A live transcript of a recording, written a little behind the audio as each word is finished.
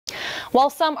While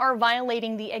some are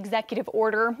violating the executive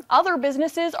order, other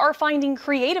businesses are finding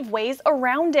creative ways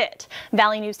around it.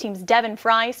 Valley News Team's Devin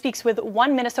Fry speaks with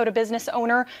one Minnesota business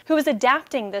owner who is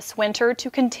adapting this winter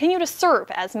to continue to serve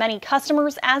as many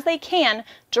customers as they can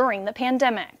during the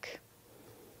pandemic.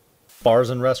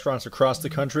 Bars and restaurants across the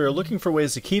country are looking for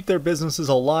ways to keep their businesses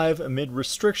alive amid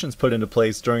restrictions put into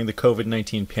place during the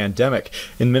COVID-19 pandemic.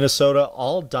 In Minnesota,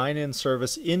 all dine-in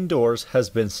service indoors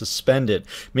has been suspended,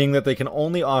 meaning that they can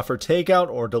only offer takeout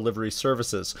or delivery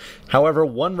services. However,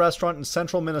 one restaurant in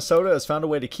central Minnesota has found a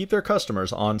way to keep their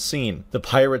customers on scene. The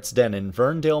Pirates Den in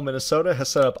Verndale, Minnesota has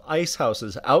set up ice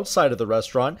houses outside of the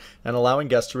restaurant and allowing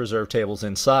guests to reserve tables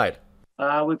inside.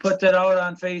 We put that out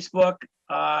on Facebook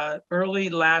early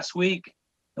last week,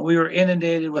 and we were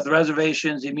inundated with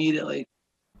reservations immediately.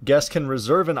 Guests can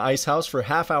reserve an ice house for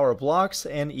half-hour blocks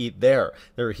and eat there.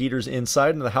 There are heaters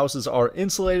inside, and the houses are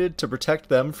insulated to protect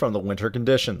them from the winter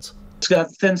conditions. It's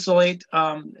got thin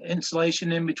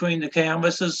insulation in between the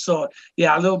canvases, so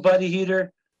yeah, a little buddy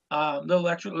heater, little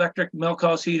electric milk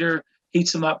house heater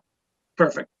heats them up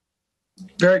perfect.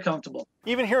 Very comfortable.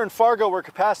 Even here in Fargo, where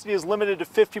capacity is limited to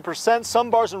 50%, some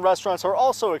bars and restaurants are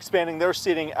also expanding their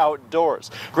seating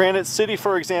outdoors. Granite City,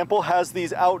 for example, has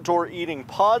these outdoor eating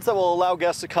pods that will allow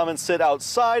guests to come and sit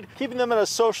outside, keeping them at a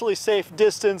socially safe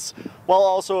distance while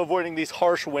also avoiding these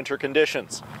harsh winter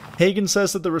conditions. Hagen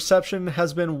says that the reception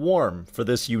has been warm for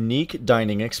this unique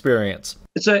dining experience.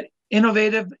 It's an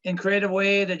innovative and creative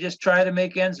way to just try to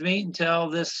make ends meet until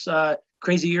this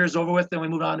crazy year is over with, then we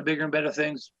move on to bigger and better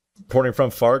things. Reporting from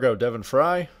Fargo, Devin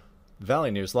Fry, Valley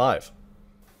News Live.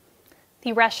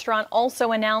 The restaurant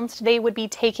also announced they would be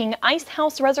taking ice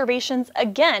house reservations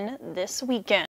again this weekend.